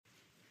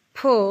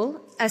Paul,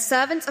 a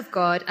servant of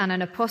God and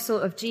an apostle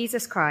of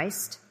Jesus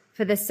Christ,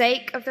 for the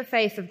sake of the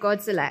faith of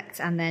God's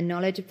elect and their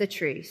knowledge of the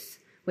truth,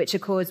 which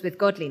accords with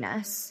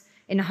godliness,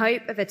 in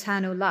hope of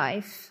eternal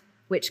life,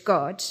 which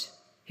God,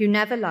 who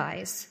never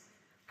lies,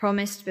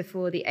 promised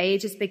before the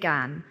ages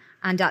began,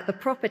 and at the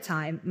proper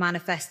time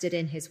manifested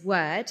in his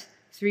word,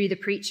 through the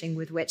preaching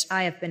with which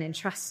I have been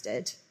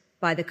entrusted,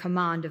 by the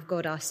command of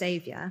God our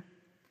Saviour.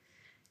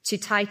 To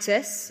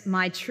Titus,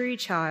 my true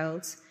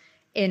child,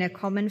 in a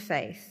common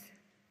faith,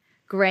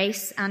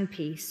 grace and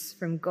peace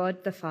from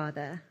God the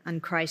Father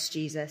and Christ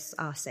Jesus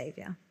our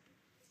Saviour.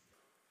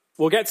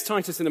 We'll get to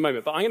Titus in a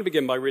moment, but I'm going to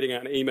begin by reading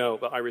out an email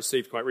that I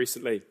received quite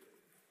recently.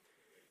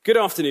 Good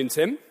afternoon,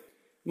 Tim.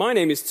 My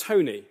name is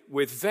Tony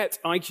with Vet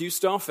IQ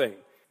Staffing,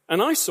 and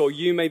I saw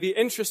you may be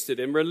interested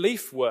in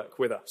relief work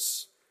with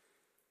us.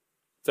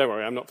 Don't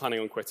worry, I'm not planning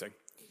on quitting.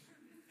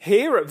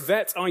 Here at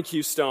Vet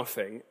IQ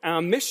Staffing,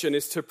 our mission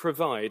is to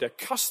provide a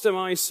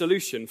customized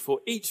solution for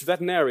each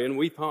veterinarian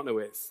we partner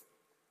with.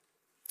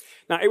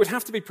 Now, it would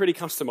have to be pretty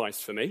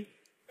customized for me.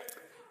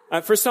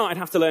 For a start, I'd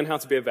have to learn how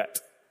to be a vet.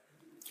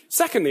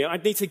 Secondly,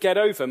 I'd need to get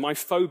over my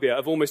phobia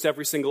of almost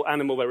every single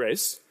animal there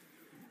is.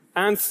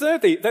 And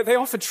thirdly, they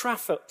offer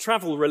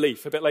travel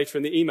relief a bit later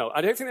in the email.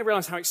 I don't think they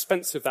realize how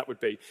expensive that would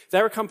be.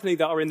 They're a company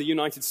that are in the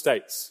United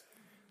States.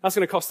 That's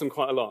going to cost them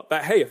quite a lot.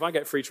 But hey, if I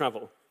get free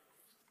travel.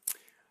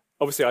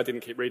 Obviously, I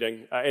didn't keep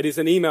reading. It is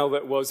an email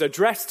that was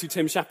addressed to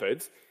Tim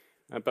Sheppard,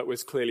 but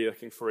was clearly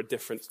looking for a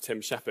different Tim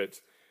Sheppard.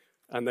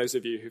 And those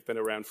of you who've been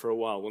around for a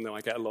while will know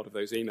I get a lot of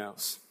those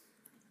emails.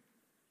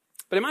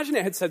 But imagine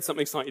it had said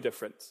something slightly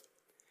different.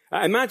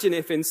 Imagine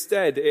if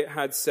instead it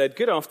had said,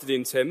 good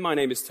afternoon, Tim. My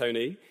name is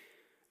Tony,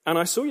 and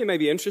I saw you may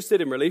be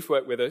interested in relief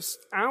work with us.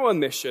 Our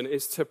mission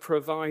is to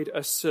provide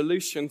a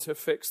solution to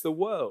fix the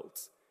world.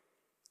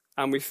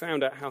 And we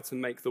found out how to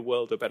make the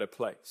world a better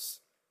place.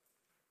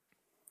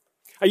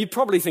 You'd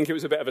probably think it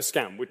was a bit of a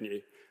scam, wouldn't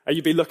you?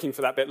 You'd be looking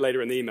for that bit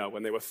later in the email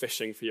when they were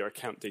fishing for your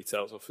account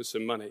details or for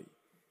some money.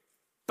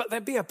 But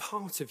there'd be a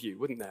part of you,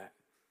 wouldn't there,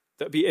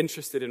 that'd be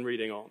interested in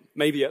reading on,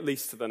 maybe at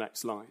least to the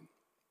next line.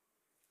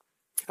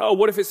 Oh,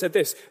 what if it said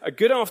this?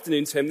 Good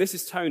afternoon, Tim. This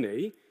is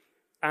Tony,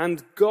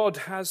 and God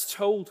has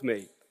told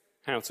me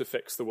how to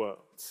fix the world.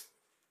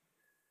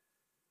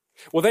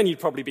 Well, then you'd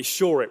probably be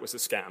sure it was a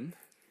scam.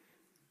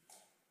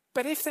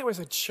 But if there was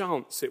a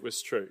chance it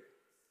was true,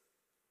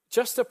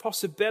 just a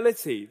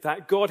possibility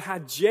that God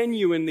had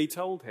genuinely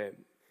told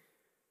him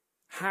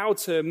how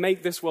to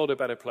make this world a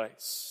better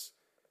place,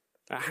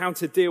 how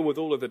to deal with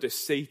all of the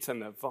deceit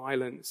and the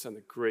violence and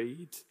the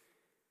greed,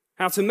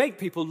 how to make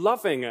people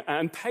loving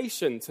and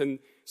patient and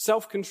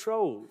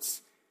self-controlled,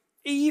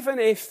 even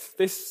if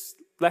this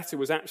letter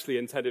was actually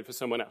intended for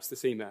someone else,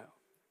 this email,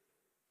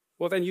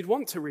 well, then you'd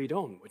want to read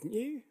on, wouldn't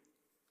you?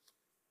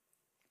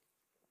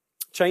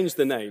 Change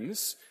the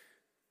names,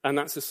 and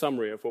that's a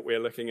summary of what we're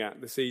looking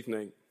at this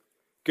evening.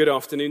 Good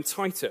afternoon,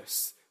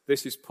 Titus.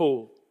 This is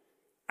Paul,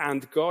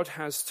 and God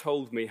has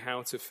told me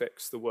how to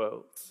fix the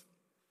world.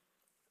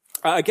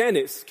 Again,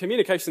 it's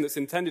communication that's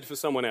intended for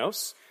someone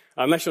else,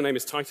 unless your name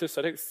is Titus.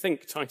 I don't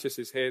think Titus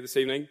is here this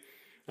evening.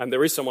 And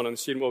there is someone on the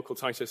student ward called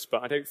Titus,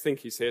 but I don't think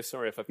he's here.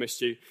 Sorry if I've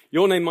missed you.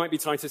 Your name might be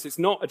Titus. It's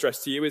not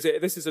addressed to you, is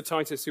it? This is a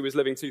Titus who was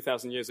living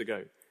 2,000 years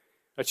ago,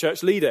 a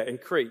church leader in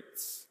Crete.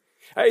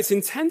 It's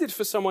intended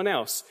for someone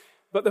else,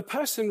 but the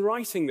person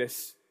writing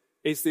this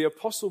is the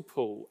Apostle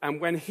Paul.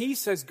 And when he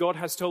says, God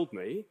has told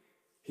me,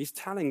 he's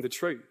telling the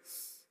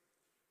truth.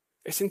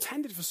 It's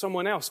intended for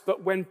someone else.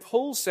 But when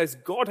Paul says,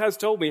 God has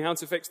told me how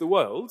to fix the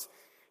world,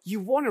 you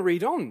want to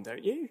read on,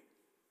 don't you?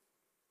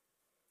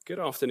 Good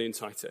afternoon,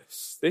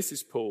 Titus. This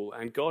is Paul,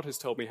 and God has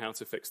told me how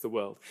to fix the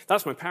world.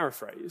 That's my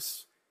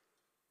paraphrase.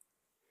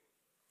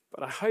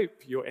 But I hope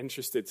you're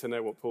interested to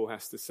know what Paul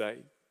has to say.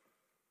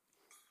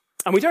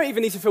 And we don't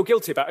even need to feel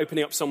guilty about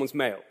opening up someone's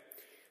mail.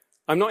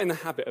 I'm not in the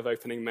habit of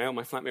opening mail.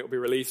 My flatmate will be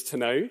relieved to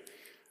know.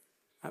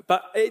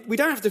 But we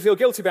don't have to feel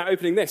guilty about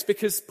opening this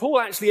because Paul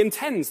actually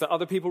intends that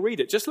other people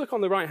read it. Just look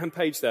on the right-hand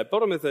page there,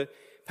 bottom of the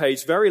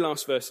page, very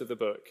last verse of the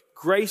book.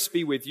 Grace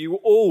be with you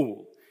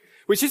all.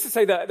 Which is to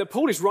say that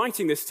Paul is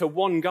writing this to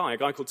one guy, a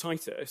guy called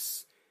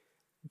Titus,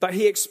 but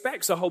he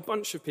expects a whole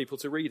bunch of people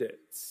to read it.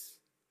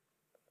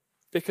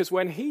 Because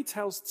when he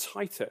tells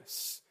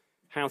Titus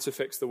how to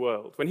fix the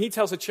world, when he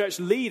tells a church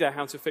leader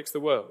how to fix the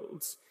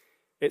world,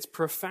 it's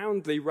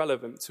profoundly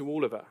relevant to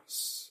all of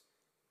us.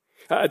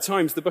 At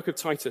times, the book of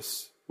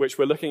Titus, which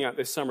we're looking at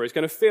this summer, is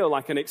going to feel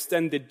like an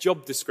extended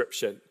job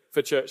description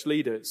for church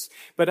leaders.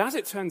 But as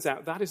it turns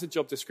out, that is a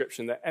job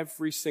description that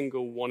every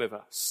single one of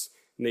us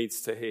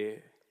needs to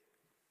hear.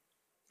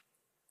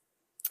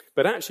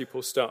 But actually,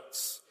 Paul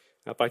starts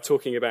by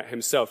talking about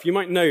himself. You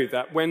might know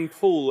that when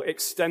Paul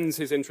extends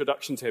his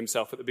introduction to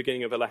himself at the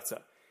beginning of a letter,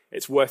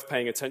 it's worth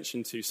paying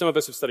attention to. Some of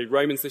us have studied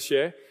Romans this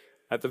year.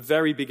 At the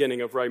very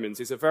beginning of Romans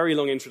is a very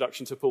long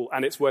introduction to Paul,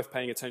 and it's worth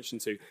paying attention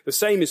to. The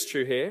same is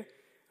true here.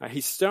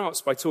 He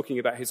starts by talking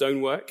about his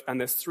own work, and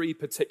there's three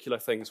particular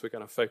things we're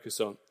going to focus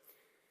on.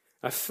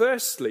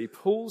 Firstly,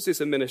 Paul's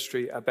is a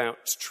ministry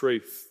about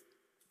truth.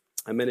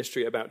 a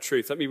ministry about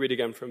truth. Let me read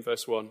again from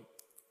verse 1.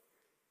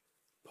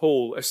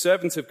 Paul, a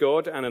servant of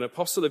God and an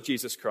apostle of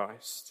Jesus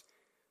Christ,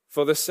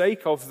 for the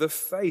sake of the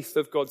faith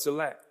of God's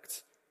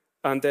elect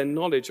and their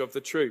knowledge of the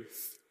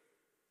truth,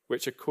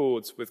 which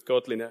accords with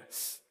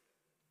godliness.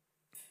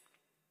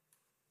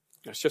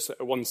 It's just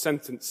one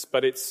sentence,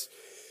 but it's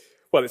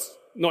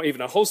not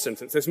even a whole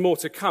sentence. There's more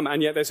to come,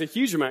 and yet there's a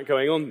huge amount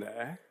going on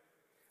there.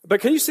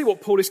 But can you see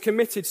what Paul is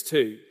committed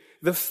to?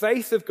 The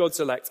faith of God's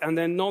elect and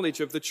their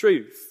knowledge of the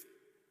truth.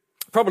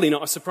 Probably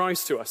not a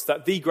surprise to us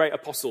that the great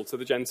apostle to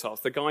the Gentiles,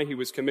 the guy who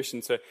was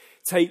commissioned to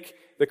take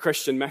the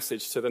Christian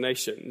message to the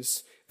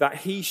nations, that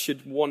he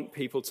should want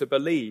people to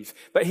believe.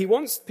 But he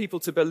wants people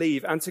to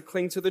believe and to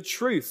cling to the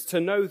truth,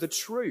 to know the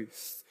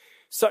truth,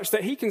 such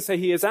that he can say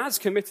he is as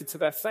committed to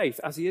their faith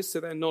as he is to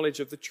their knowledge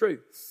of the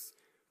truth.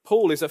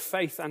 Paul is a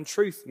faith and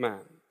truth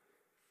man.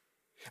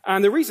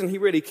 And the reason he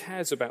really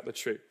cares about the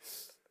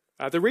truth,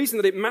 the reason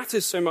that it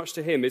matters so much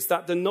to him, is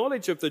that the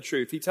knowledge of the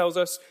truth, he tells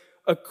us,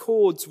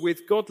 accords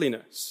with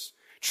godliness.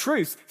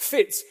 Truth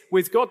fits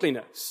with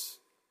godliness.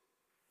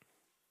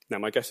 Now,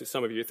 my guess is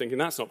some of you are thinking,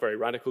 that's not very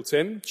radical,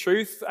 Tim.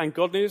 Truth and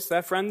godliness,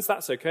 they're friends,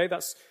 that's okay.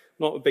 That's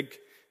not a big,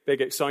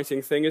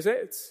 exciting thing, is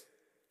it?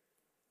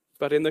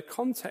 But in the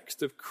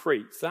context of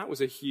Crete, that was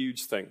a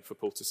huge thing for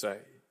Paul to say.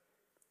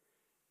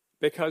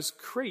 Because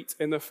Crete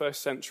in the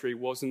first century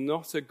was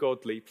not a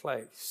godly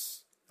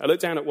place. I look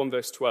down at 1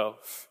 verse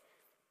 12.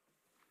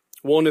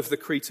 One of the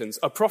Cretans,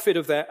 a prophet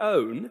of their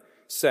own,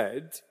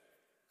 said,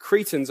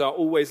 Cretans are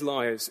always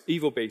liars,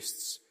 evil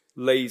beasts,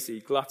 lazy,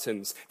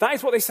 gluttons. That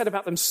is what they said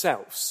about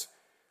themselves.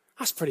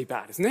 That's pretty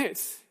bad, isn't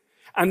it?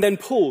 And then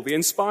Paul, the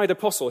inspired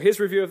apostle, his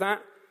review of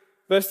that,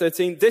 verse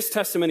 13, this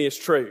testimony is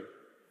true.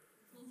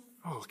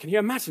 Oh, can you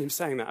imagine him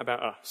saying that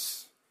about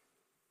us?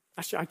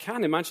 Actually, I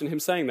can imagine him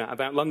saying that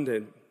about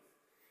London.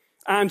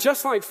 And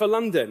just like for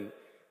London,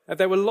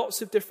 there were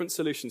lots of different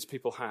solutions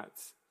people had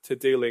to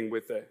dealing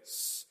with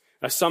this.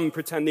 Some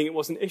pretending it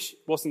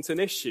wasn't an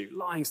issue.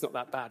 Lying's not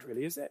that bad,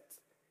 really, is it?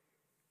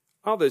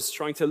 Others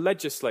trying to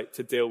legislate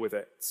to deal with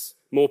it.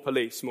 More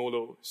police, more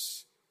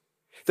laws.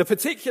 The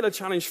particular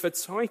challenge for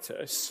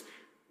Titus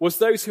was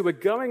those who were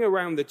going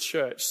around the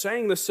church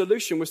saying the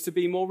solution was to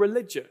be more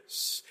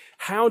religious.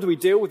 How do we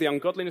deal with the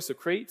ungodliness of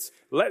Crete?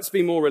 Let's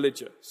be more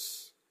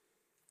religious.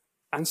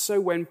 And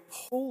so when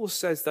Paul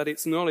says that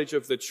it's knowledge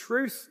of the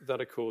truth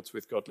that accords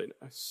with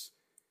godliness,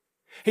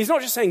 he's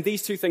not just saying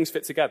these two things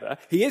fit together.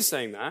 He is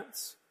saying that,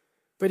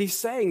 but he's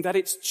saying that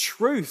it's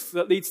truth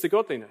that leads to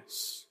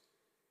godliness.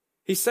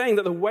 He's saying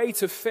that the way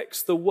to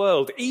fix the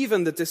world,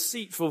 even the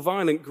deceitful,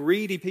 violent,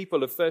 greedy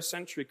people of first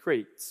century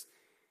Crete,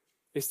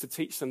 is to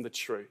teach them the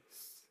truth.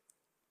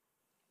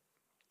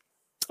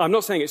 I'm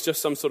not saying it's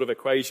just some sort of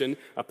equation.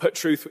 I put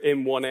truth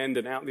in one end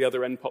and out the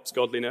other end pops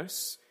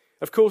godliness.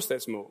 Of course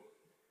there's more.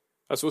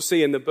 As we'll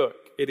see in the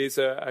book,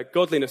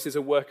 godliness is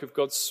a work of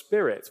God's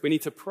Spirit. We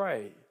need to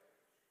pray.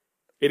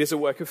 It is a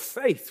work of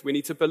faith. We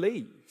need to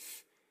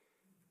believe.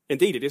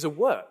 Indeed, it is a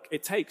work.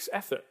 It takes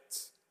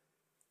effort.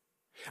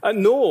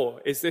 Nor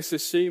is this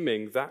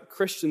assuming that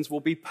Christians will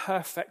be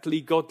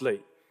perfectly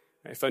godly,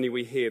 if only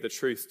we hear the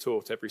truth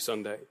taught every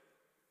Sunday.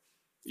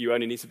 You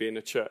only need to be in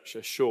a church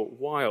a short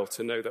while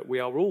to know that we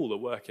are all a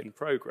work in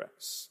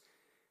progress.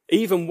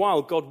 Even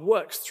while God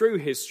works through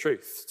his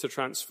truth to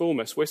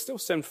transform us, we're still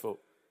sinful.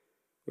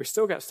 We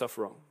still get stuff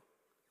wrong.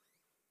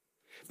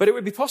 But it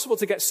would be possible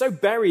to get so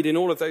buried in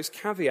all of those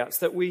caveats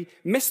that we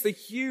miss the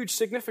huge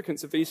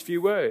significance of these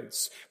few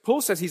words.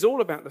 Paul says he's all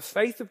about the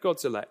faith of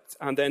God's elect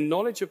and their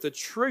knowledge of the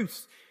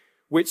truth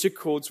which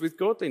accords with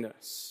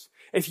godliness.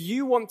 If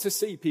you want to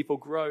see people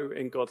grow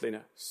in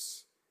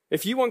godliness,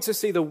 if you want to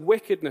see the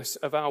wickedness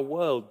of our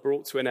world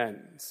brought to an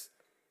end,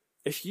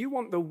 if you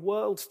want the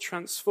world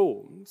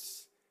transformed,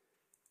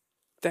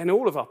 then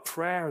all of our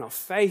prayer and our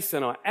faith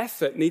and our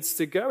effort needs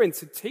to go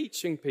into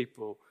teaching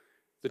people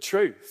the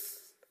truth.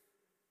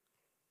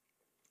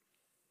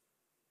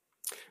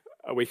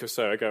 A week or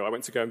so ago, I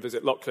went to go and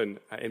visit Lachlan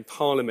in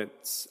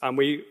Parliament, and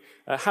we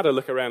had a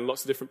look around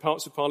lots of different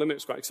parts of Parliament. It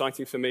was quite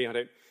exciting for me. I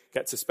don't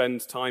get to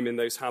spend time in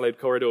those hallowed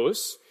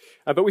corridors.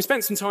 But we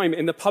spent some time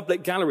in the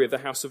public gallery of the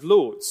House of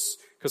Lords,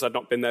 because I'd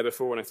not been there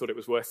before and I thought it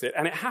was worth it.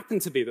 And it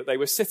happened to be that they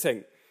were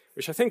sitting,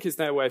 which I think is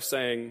their way of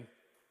saying,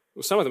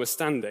 well, some of them are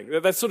standing.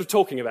 They're sort of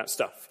talking about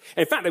stuff.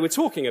 In fact, they were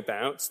talking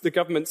about the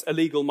government's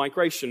illegal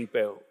migration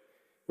bill,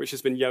 which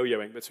has been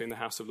yo-yoing between the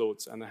House of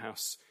Lords and the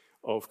House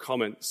of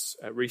Commons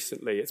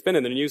recently. It's been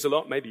in the news a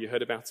lot. Maybe you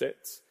heard about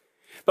it.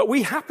 But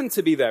we happened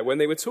to be there when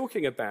they were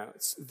talking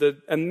about the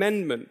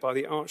amendment by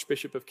the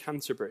Archbishop of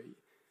Canterbury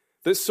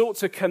that sought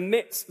to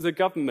commit the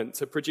government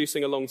to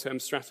producing a long-term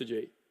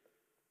strategy.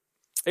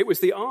 It was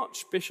the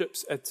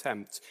Archbishop's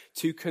attempt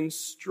to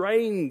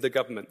constrain the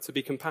government to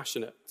be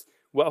compassionate,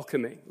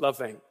 welcoming,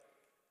 loving,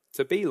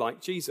 to be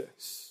like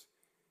Jesus.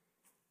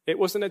 It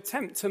was an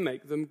attempt to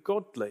make them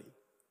godly,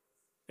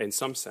 in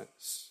some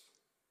sense.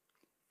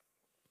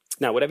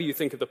 Now, whatever you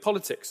think of the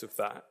politics of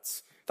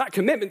that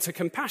commitment to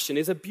compassion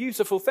is a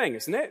beautiful thing,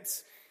 isn't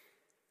it?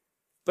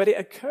 But it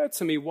occurred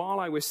to me while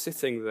I was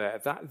sitting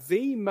there that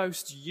the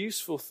most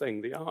useful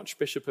thing the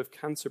Archbishop of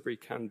Canterbury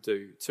can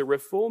do to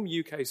reform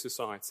UK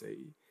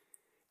society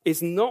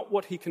is not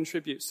what he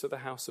contributes to the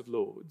House of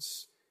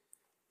Lords,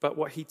 but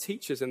what he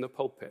teaches in the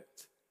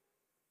pulpit.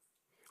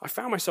 I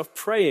found myself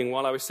praying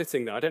while I was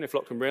sitting there. I don't know if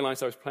Lachlan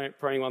realised I was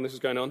praying while this was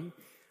going on.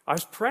 I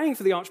was praying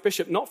for the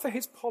Archbishop, not for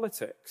his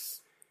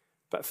politics,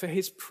 but for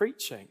his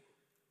preaching,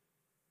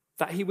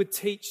 that he would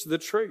teach the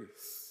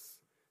truth.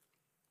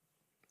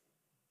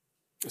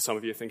 Some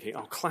of you are thinking,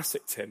 oh,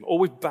 classic Tim,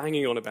 always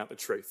banging on about the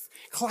truth.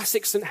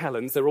 Classic St.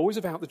 Helens, they're always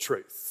about the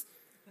truth.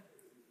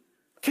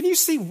 Can you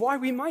see why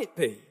we might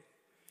be?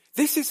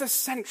 This is a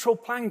central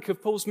plank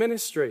of Paul's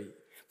ministry.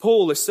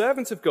 Paul, a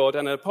servant of God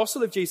and an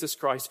apostle of Jesus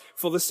Christ,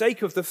 for the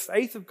sake of the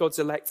faith of God's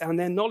elect and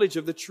their knowledge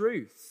of the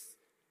truth.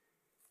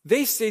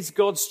 This is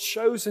God's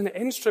chosen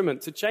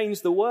instrument to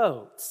change the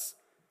world.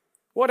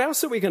 What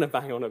else are we going to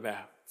bang on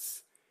about?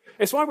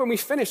 It's why when we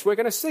finish, we're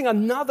going to sing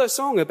another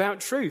song about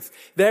truth.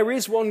 There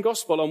is one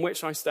gospel on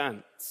which I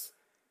stand.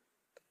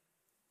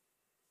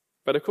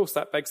 But of course,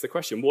 that begs the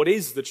question, what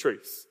is the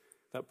truth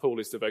that Paul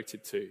is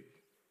devoted to?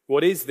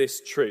 What is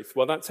this truth?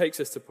 Well, that takes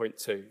us to point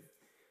 2.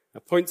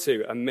 Point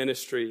 2, a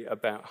ministry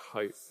about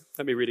hope.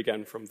 Let me read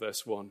again from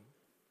verse 1.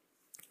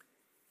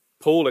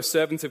 Paul, a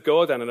servant of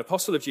God and an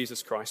apostle of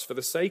Jesus Christ, for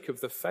the sake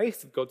of the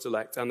faith of God's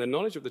elect and the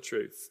knowledge of the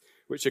truth,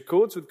 which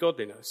accords with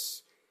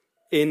godliness,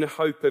 in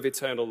hope of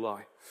eternal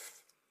life.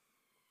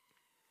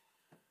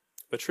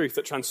 The truth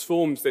that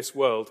transforms this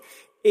world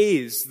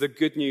is the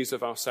good news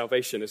of our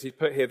salvation, as he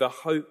put here, the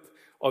hope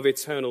of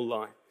eternal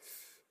life.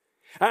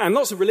 And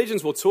lots of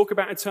religions will talk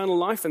about eternal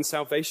life and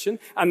salvation,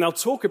 and they'll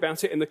talk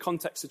about it in the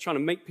context of trying to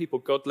make people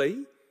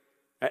godly.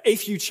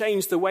 If you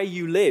change the way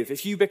you live,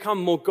 if you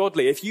become more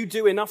godly, if you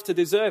do enough to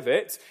deserve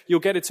it, you'll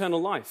get eternal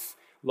life,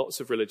 lots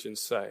of religions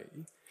say.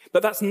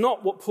 But that's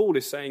not what Paul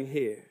is saying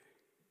here.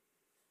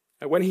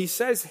 When he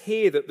says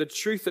here that the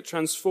truth that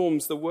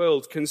transforms the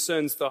world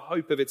concerns the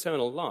hope of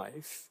eternal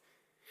life,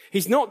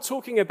 he's not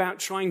talking about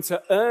trying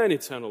to earn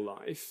eternal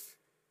life.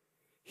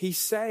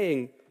 He's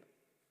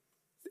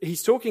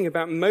talking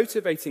about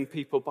motivating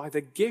people by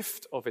the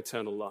gift of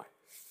eternal life.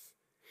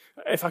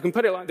 If I can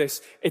put it like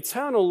this,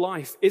 eternal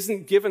life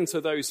isn't given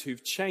to those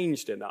who've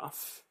changed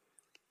enough.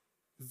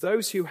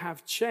 Those who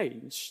have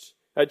changed,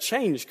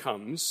 change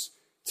comes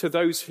to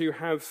those who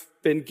have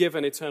been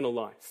given eternal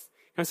life.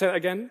 Can I say that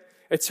again?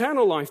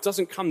 Eternal life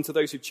doesn't come to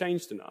those who've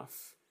changed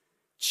enough.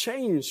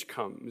 Change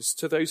comes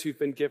to those who've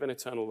been given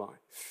eternal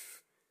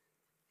life.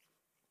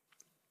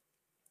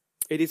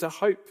 It is a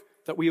hope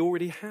that we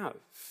already have.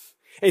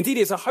 Indeed,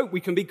 it's a hope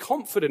we can be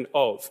confident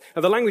of.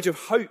 And the language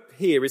of hope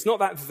here is not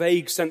that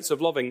vague sense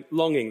of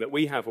longing that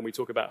we have when we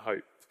talk about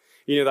hope.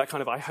 You know, that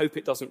kind of, I hope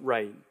it doesn't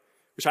rain,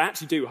 which I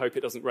actually do hope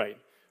it doesn't rain.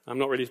 I'm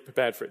not really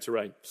prepared for it to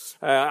rain.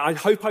 I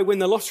hope I win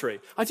the lottery.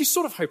 I do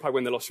sort of hope I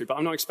win the lottery, but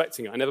I'm not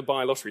expecting it. I never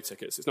buy lottery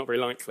tickets. It's not very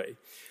likely.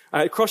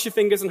 Cross your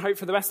fingers and hope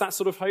for the best, that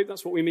sort of hope.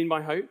 That's what we mean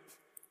by hope.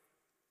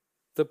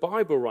 The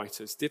Bible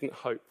writers didn't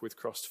hope with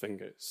crossed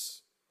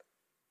fingers.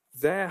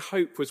 Their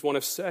hope was one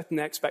of certain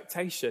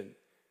expectation.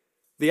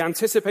 The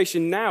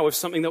anticipation now of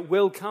something that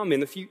will come in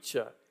the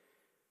future.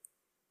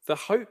 The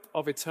hope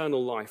of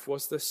eternal life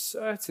was the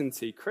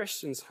certainty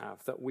Christians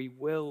have that we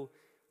will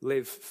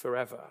live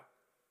forever.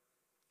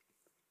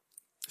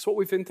 It's what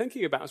we've been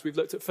thinking about as we've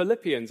looked at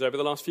Philippians over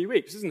the last few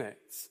weeks, isn't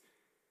it?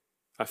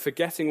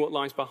 Forgetting what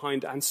lies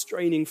behind and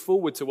straining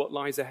forward to what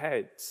lies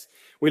ahead.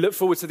 We look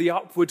forward to the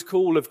upward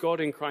call of God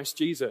in Christ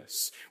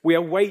Jesus. We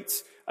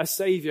await a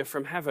Saviour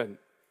from heaven.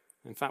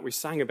 In fact, we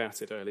sang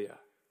about it earlier.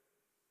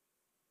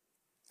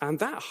 And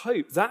that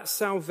hope, that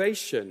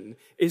salvation,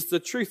 is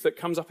the truth that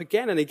comes up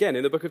again and again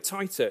in the book of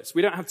Titus.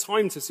 We don't have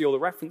time to see all the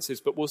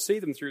references, but we'll see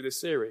them through this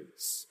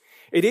series.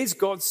 It is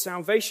God's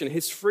salvation,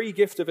 his free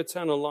gift of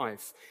eternal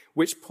life,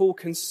 which Paul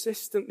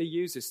consistently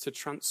uses to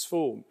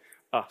transform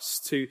us,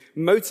 to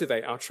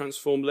motivate our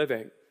transformed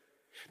living.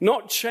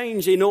 Not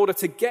change in order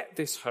to get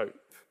this hope,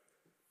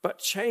 but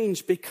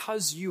change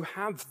because you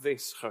have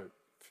this hope.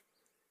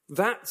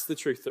 That's the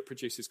truth that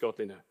produces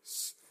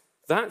godliness.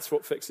 That's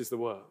what fixes the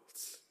world.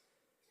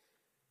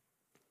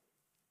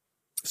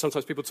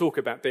 Sometimes people talk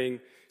about being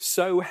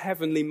so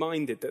heavenly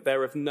minded that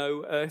they're of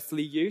no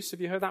earthly use.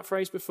 Have you heard that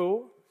phrase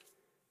before?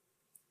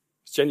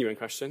 It's a genuine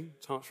question.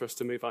 It's hard for us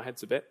to move our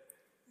heads a bit.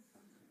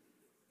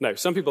 No,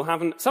 some people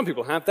haven't. Some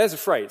people have. There's a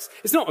phrase.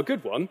 It's not a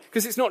good one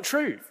because it's not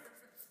true.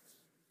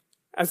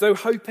 As though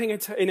hoping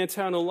in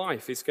eternal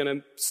life is going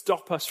to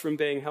stop us from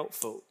being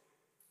helpful.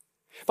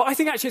 But I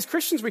think actually as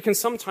Christians we can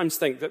sometimes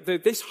think that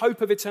this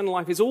hope of eternal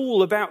life is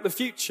all about the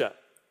future.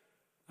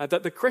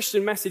 That the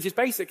Christian message is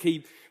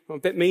basically a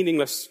bit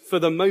meaningless for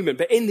the moment,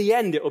 but in the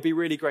end it will be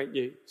really great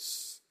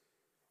news.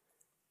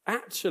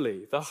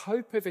 Actually, the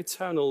hope of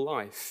eternal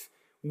life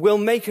will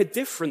make a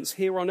difference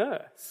here on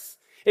earth.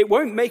 It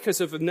won't make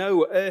us of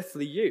no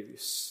earthly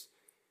use.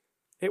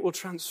 It will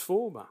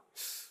transform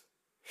us.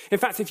 In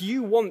fact, if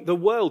you want the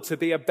world to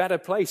be a better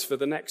place for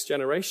the next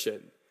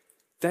generation,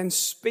 then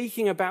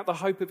speaking about the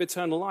hope of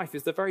eternal life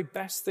is the very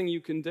best thing you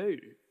can do.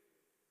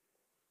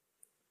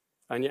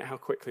 and yet how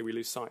quickly we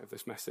lose sight of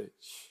this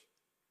message.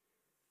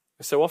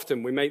 So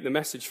often we make the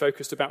message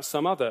focused about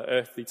some other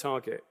earthly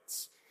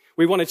targets.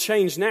 We want to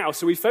change now,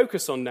 so we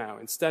focus on now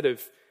instead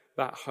of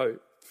that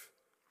hope.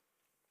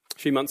 A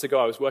few months ago,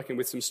 I was working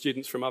with some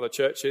students from other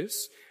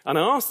churches, and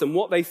I asked them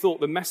what they thought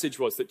the message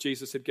was that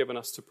Jesus had given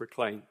us to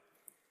proclaim.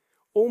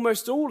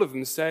 Almost all of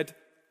them said,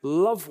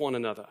 love one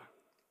another.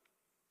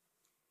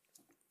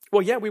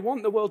 Well, yeah, we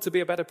want the world to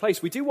be a better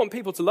place. We do want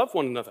people to love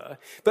one another,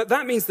 but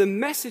that means the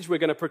message we're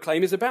going to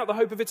proclaim is about the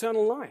hope of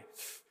eternal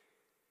life.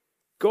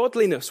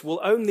 Godliness will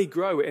only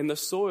grow in the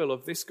soil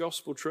of this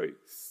gospel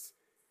truth.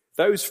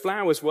 Those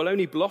flowers will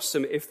only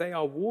blossom if they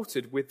are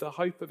watered with the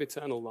hope of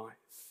eternal life.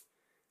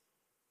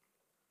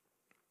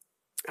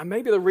 And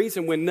maybe the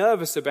reason we're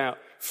nervous about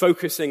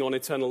focusing on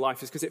eternal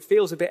life is because it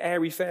feels a bit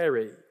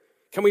airy-fairy.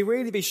 Can we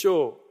really be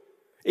sure?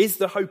 Is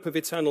the hope of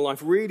eternal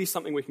life really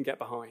something we can get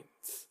behind?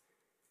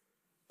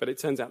 But it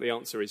turns out the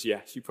answer is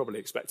yes. You probably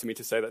expected me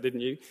to say that,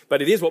 didn't you?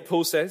 But it is what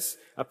Paul says.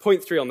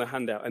 Point 3 on the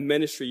handout, a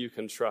ministry you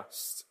can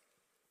trust.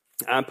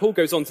 And Paul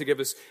goes on to give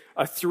us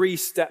a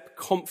 3-step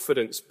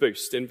confidence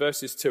boost in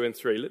verses 2 and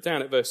 3. Look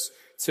down at verse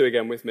 2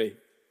 again with me.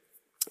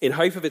 In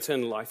hope of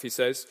eternal life, he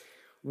says,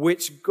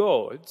 which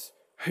God,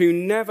 who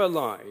never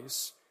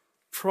lies,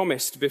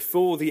 promised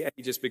before the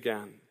ages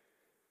began,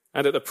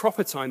 and at the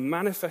proper time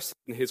manifested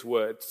in his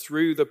word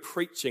through the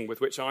preaching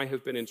with which I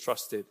have been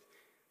entrusted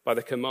by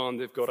the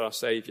command of God our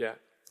Saviour.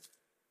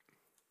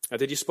 Now,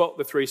 did you spot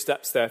the 3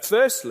 steps there?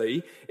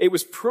 Firstly, it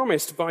was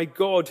promised by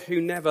God who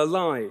never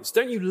lies.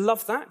 Don't you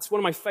love that? It's one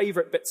of my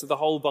favourite bits of the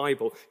whole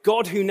Bible.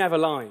 God who never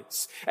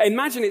lies.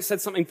 Imagine it said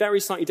something very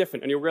slightly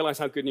different and you'll realise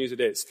how good news it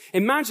is.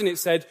 Imagine it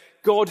said,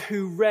 God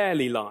who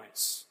rarely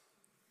lies.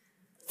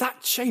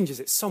 That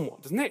changes it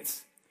somewhat, doesn't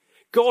it?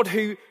 God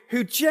who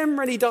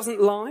generally doesn't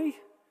lie,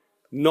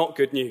 not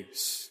good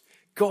news.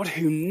 God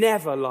who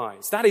never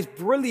lies. That is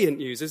brilliant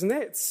news, isn't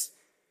it?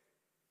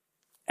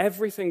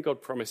 Everything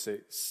God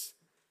promises,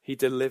 he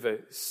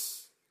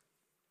delivers.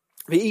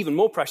 It'd be even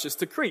more precious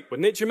to Crete,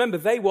 wouldn't it? Do you remember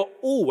they were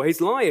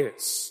always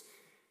liars?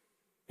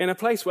 In a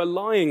place where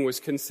lying was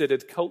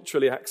considered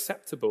culturally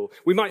acceptable.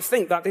 We might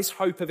think that this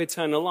hope of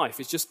eternal life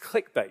is just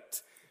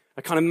clickbait,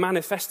 a kind of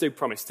manifesto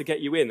promise to get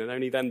you in and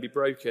only then be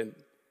broken.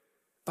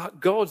 But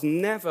God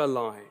never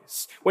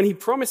lies. When he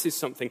promises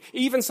something,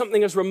 even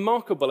something as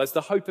remarkable as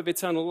the hope of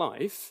eternal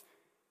life,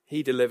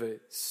 he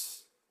delivers.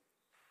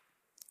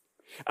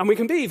 And we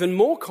can be even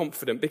more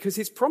confident because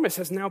his promise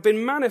has now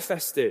been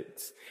manifested.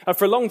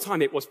 For a long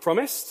time it was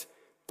promised,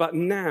 but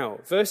now,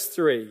 verse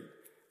 3,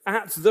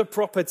 at the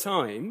proper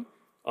time,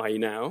 i.e.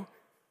 now,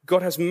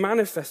 God has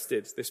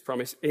manifested this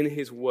promise in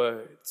his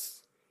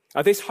words.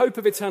 This hope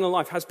of eternal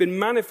life has been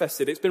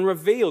manifested, it's been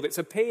revealed, it's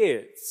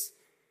appeared.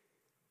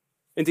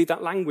 Indeed,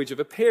 that language of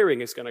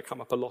appearing is going to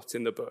come up a lot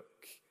in the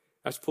book,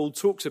 as Paul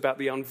talks about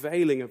the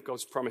unveiling of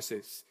God's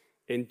promises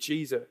in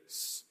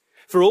Jesus.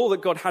 For all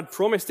that God had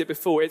promised it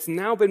before, it's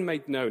now been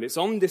made known. It's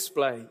on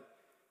display.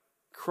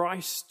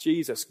 Christ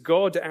Jesus,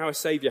 God our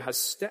Saviour, has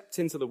stepped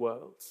into the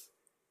world.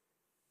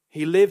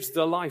 He lived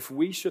the life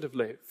we should have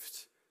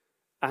lived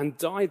and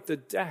died the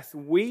death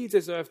we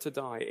deserve to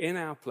die in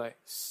our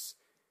place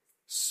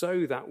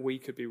so that we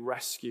could be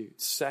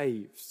rescued,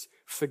 saved,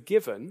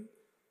 forgiven,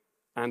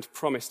 and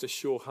promised a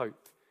sure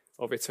hope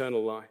of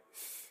eternal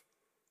life.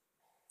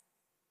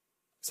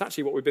 It's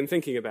actually what we've been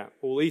thinking about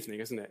all evening,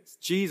 isn't it?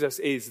 Jesus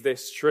is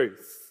this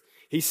truth.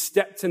 He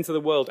stepped into the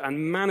world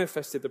and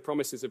manifested the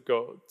promises of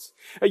God.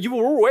 You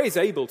were always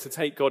able to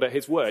take God at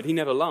his word. He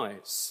never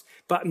lies.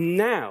 But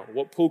now,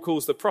 what Paul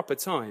calls the proper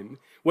time,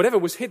 whatever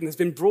was hidden has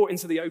been brought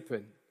into the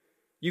open.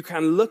 You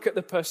can look at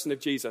the person of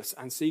Jesus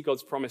and see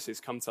God's promises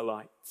come to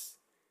light.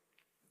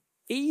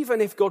 Even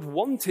if God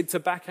wanted to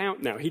back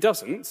out now, he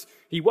doesn't,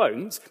 he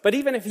won't, but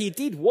even if he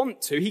did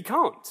want to, he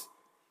can't.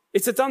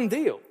 It's a done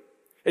deal.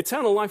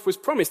 Eternal life was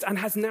promised and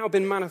has now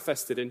been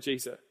manifested in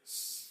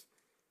Jesus.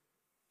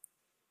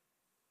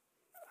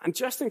 And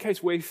just in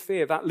case we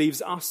fear that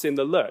leaves us in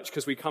the lurch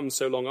because we come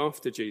so long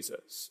after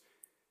Jesus,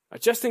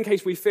 just in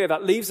case we fear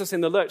that leaves us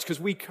in the lurch because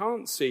we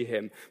can't see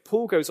him,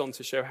 Paul goes on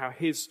to show how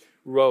his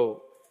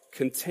role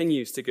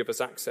continues to give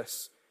us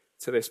access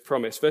to this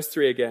promise. Verse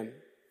 3 again.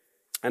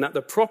 And at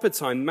the proper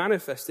time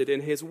manifested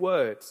in his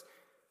word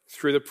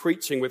through the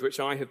preaching with which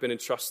I have been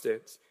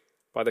entrusted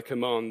by the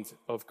command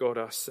of God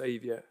our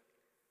Saviour.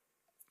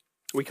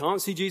 We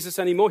can't see Jesus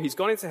anymore. He's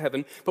gone into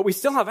heaven, but we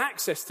still have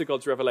access to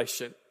God's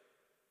revelation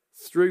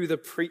through the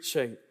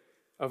preaching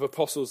of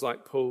apostles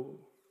like Paul.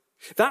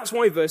 That's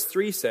why verse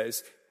 3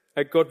 says,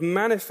 God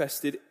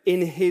manifested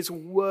in his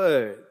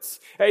words.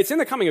 It's in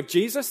the coming of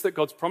Jesus that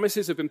God's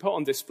promises have been put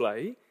on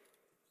display,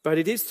 but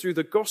it is through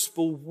the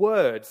gospel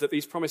word that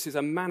these promises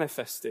are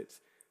manifested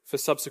for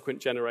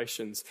subsequent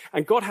generations.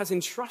 And God has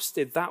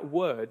entrusted that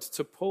word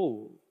to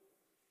Paul.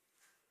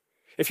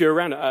 If you're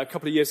around a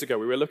couple of years ago,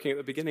 we were looking at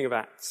the beginning of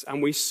Acts,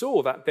 and we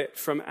saw that bit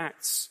from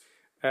Acts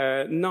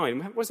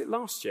 9. Was it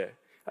last year?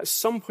 At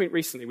some point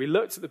recently, we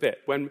looked at the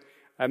bit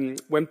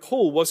when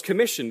Paul was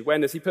commissioned,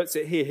 when, as he puts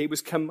it here, he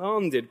was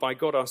commanded by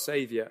God our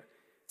Saviour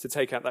to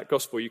take out that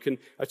gospel. You can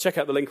check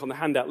out the link on the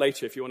handout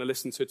later if you want to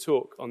listen to a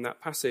talk on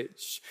that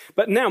passage.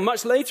 But now,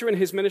 much later in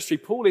his ministry,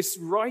 Paul is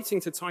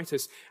writing to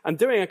Titus and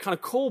doing a kind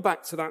of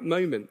callback to that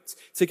moment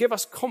to give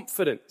us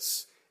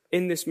confidence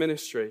in this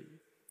ministry.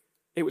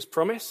 It was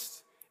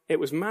promised, it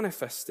was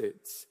manifested,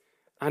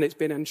 and it's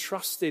been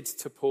entrusted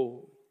to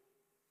Paul.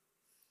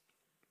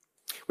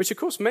 Which, of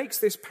course, makes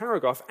this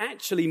paragraph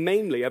actually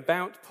mainly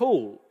about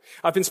Paul.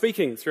 I've been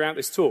speaking throughout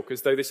this talk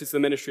as though this is the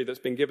ministry that's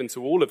been given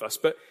to all of us,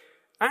 but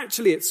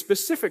actually it's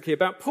specifically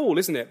about Paul,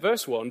 isn't it?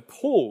 Verse 1,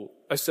 Paul,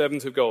 a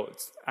servant of God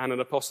and an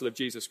apostle of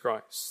Jesus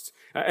Christ.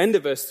 At end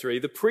of verse 3,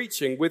 the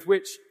preaching with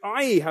which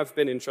I have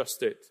been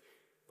entrusted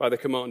by the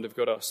command of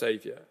God our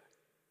Saviour.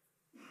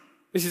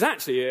 This is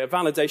actually a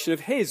validation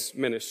of his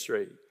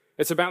ministry.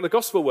 It's about the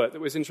gospel work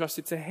that was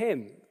entrusted to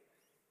him.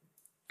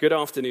 Good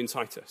afternoon,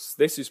 Titus.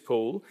 This is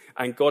Paul,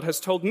 and God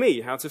has told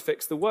me how to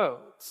fix the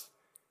world.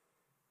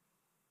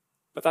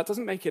 But that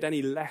doesn't make it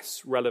any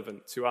less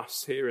relevant to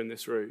us here in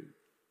this room.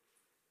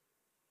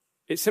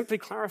 It simply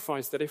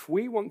clarifies that if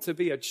we want to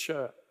be a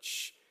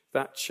church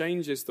that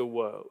changes the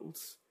world,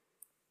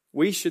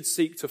 we should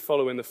seek to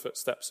follow in the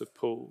footsteps of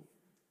Paul.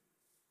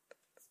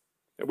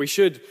 We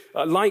should,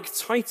 like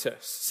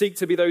Titus, seek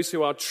to be those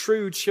who are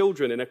true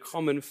children in a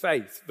common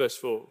faith, verse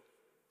 4.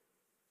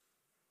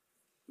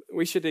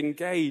 We should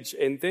engage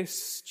in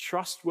this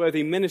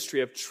trustworthy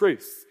ministry of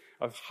truth,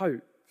 of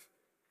hope,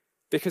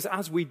 because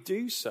as we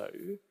do so,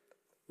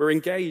 we're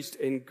engaged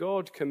in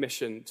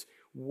God-commissioned,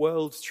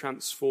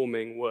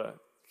 world-transforming work.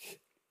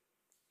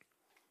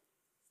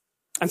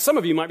 And some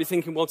of you might be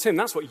thinking, well, Tim,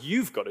 that's what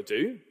you've got to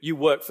do. You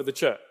work for the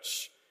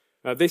church.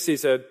 This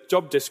is a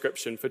job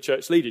description for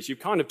church leaders. You've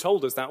kind of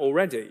told us that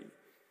already.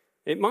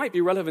 It might be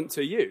relevant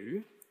to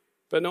you,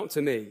 but not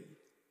to me.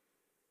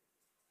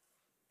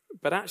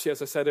 But actually,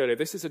 as I said earlier,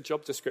 this is a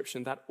job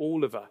description that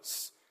all of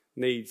us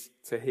need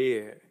to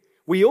hear.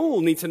 We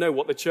all need to know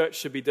what the church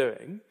should be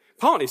doing,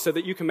 partly so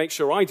that you can make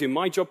sure I do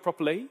my job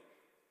properly,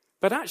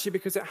 but actually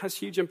because it has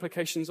huge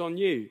implications on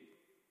you.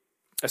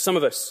 Some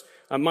of us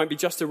might be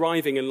just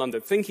arriving in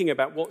London, thinking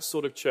about what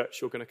sort of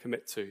church you're going to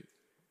commit to.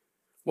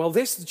 Well,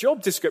 this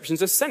job description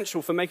is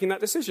essential for making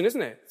that decision,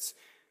 isn't it?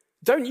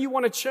 Don't you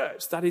want a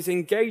church that is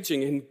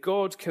engaging in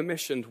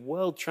God-commissioned,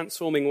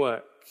 world-transforming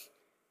work?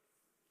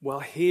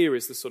 Well, here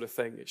is the sort of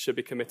thing it should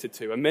be committed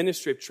to, a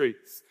ministry of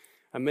truth,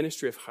 a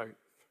ministry of hope.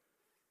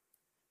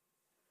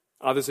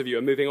 Others of you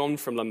are moving on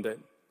from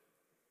London.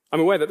 I'm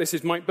aware that this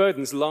is Mike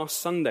Burden's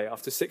last Sunday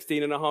after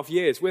 16 and a half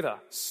years with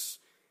us.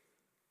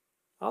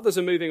 Others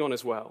are moving on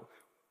as well.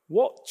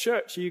 What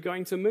church are you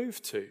going to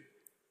move to?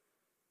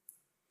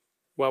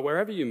 Well,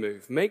 wherever you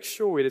move, make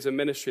sure it is a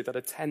ministry that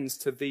attends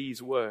to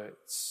these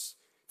words,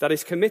 that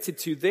is committed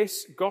to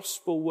this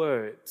gospel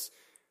word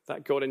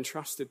that God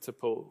entrusted to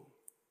Paul.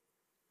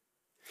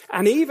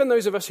 And even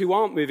those of us who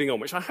aren't moving on,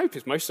 which I hope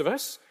is most of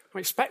us, I'm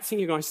expecting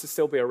you guys to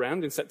still be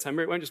around in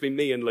September. It won't just be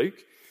me and Luke.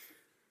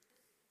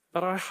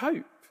 But I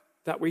hope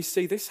that we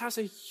see this has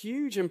a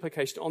huge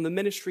implication on the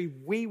ministry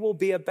we will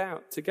be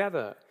about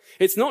together.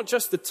 It's not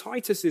just the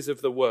Tituses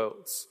of the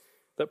world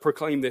that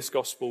proclaim this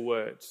gospel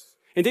word.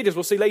 Indeed, as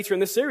we'll see later in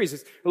this series,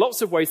 there's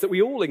lots of ways that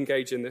we all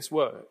engage in this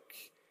work.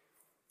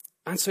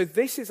 And so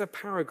this is a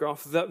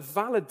paragraph that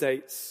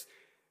validates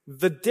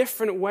the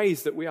different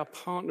ways that we are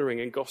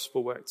partnering in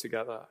gospel work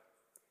together.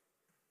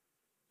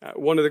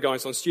 One of the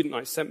guys on Student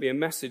Night sent me a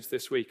message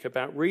this week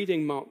about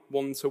reading Mark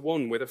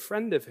 1-1 with a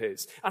friend of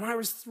his. And I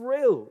was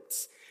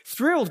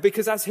thrilled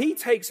because as he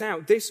takes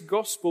out this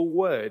gospel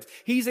word,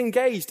 he's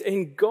engaged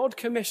in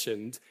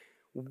God-commissioned,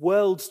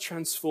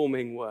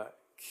 world-transforming work.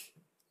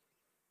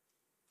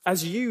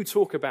 As you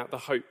talk about the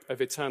hope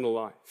of eternal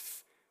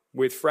life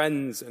with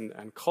friends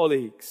and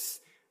colleagues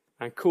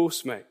and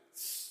course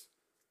mates,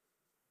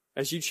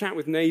 as you chat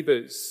with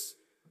neighbours,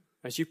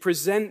 as you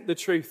present the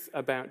truth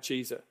about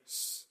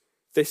Jesus,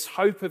 this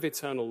hope of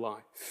eternal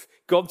life,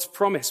 God's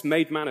promise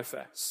made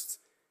manifest,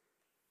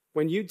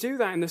 when you do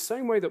that in the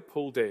same way that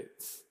Paul did,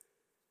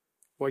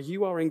 well,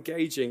 you are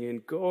engaging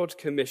in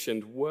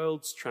God-commissioned,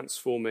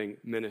 world-transforming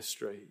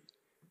ministry.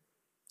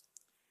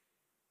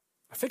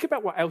 Think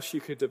about what else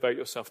you could devote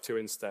yourself to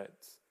instead.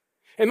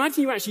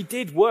 Imagine you actually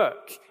did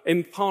work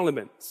in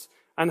Parliament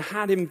and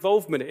had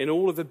involvement in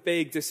all of the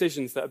big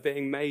decisions that are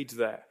being made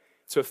there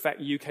to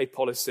affect UK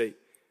policy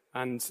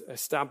and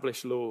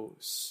establish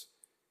laws.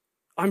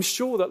 I'm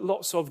sure that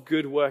lots of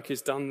good work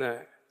is done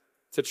there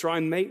to try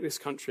and make this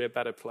country a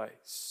better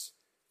place.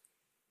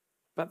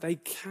 But they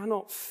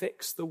cannot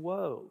fix the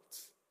world.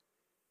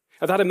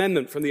 That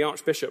amendment from the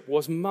Archbishop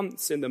was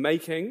months in the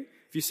making.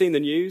 If you've seen the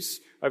news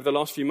over the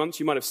last few months,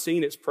 you might have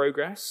seen its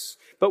progress.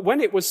 But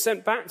when it was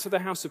sent back to the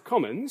House of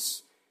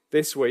Commons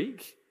this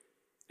week,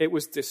 it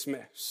was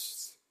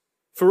dismissed.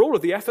 For all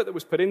of the effort that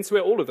was put into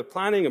it, all of the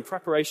planning and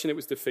preparation, it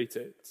was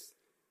defeated.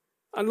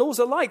 And laws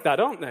are like that,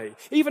 aren't they?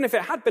 Even if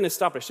it had been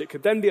established, it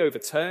could then be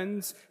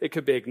overturned, it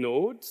could be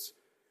ignored.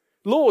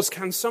 Laws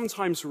can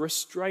sometimes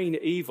restrain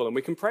evil, and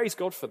we can praise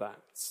God for that.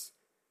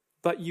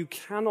 But you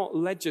cannot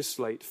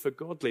legislate for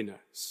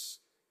godliness.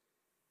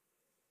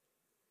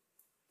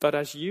 But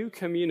as you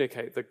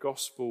communicate the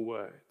gospel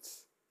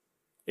words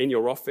in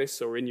your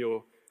office or in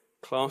your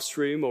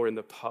classroom or in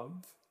the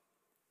pub,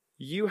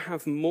 you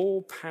have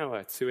more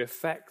power to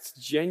effect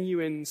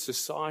genuine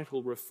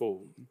societal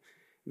reform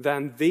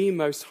than the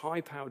most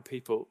high-powered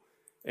people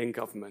in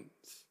government.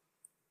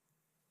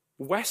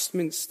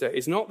 Westminster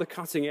is not the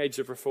cutting edge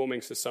of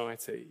reforming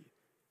society.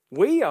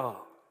 We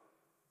are.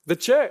 The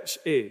church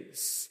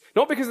is.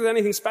 Not because there's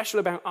anything special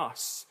about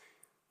us,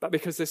 but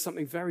because there's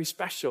something very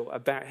special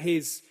about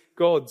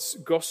God's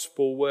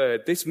gospel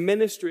word, this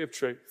ministry of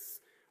truth,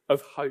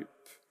 of hope.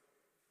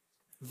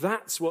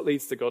 That's what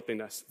leads to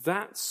godliness.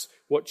 That's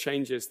what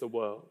changes the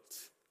world.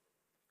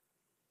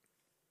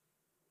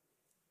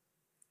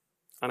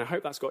 And I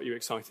hope that's got you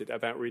excited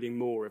about reading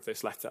more of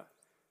this letter,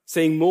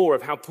 seeing more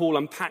of how Paul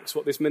unpacks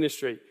what this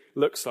ministry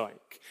looks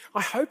like.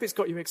 I hope it's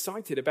got you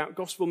excited about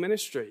gospel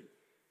ministry,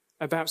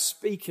 about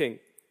speaking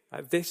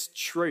this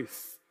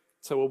truth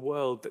to a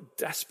world that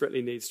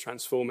desperately needs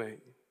transforming.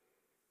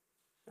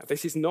 Now,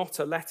 this is not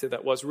a letter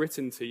that was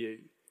written to you,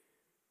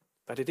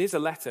 but it is a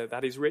letter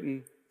that is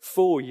written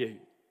for you.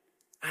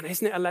 And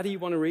isn't it a letter you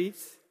want to read?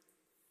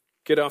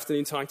 Good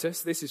afternoon,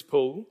 Titus. This is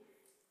Paul,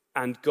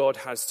 and God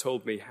has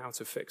told me how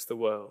to fix the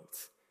world.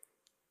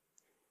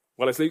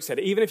 Well, as Luke said,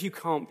 even if you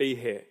can't be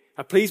here,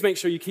 please make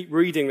sure you keep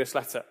reading this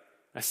letter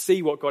and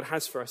see what God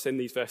has for us in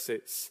these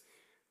verses.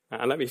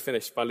 And let me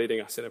finish by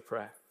leading us in a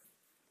prayer.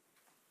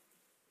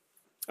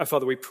 Our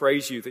Father, we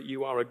praise you that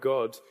you are a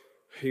God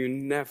who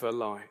never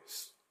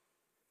lies.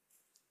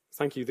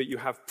 Thank you that you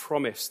have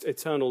promised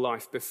eternal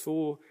life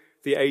before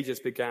the ages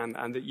began,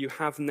 and that you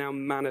have now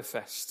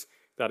manifest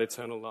that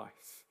eternal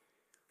life,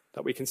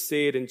 that we can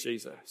see it in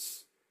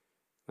Jesus,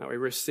 that we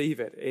receive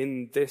it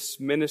in this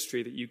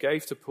ministry that you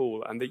gave to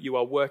Paul, and that you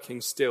are working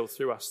still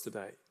through us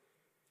today.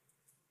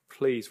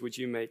 Please, would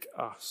you make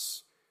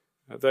us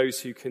those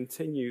who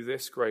continue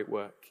this great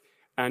work,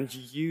 and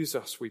use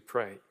us, we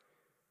pray,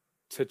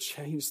 to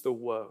change the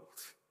world.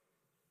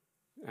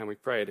 And we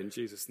pray it in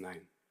Jesus'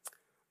 name.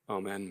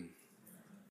 Amen.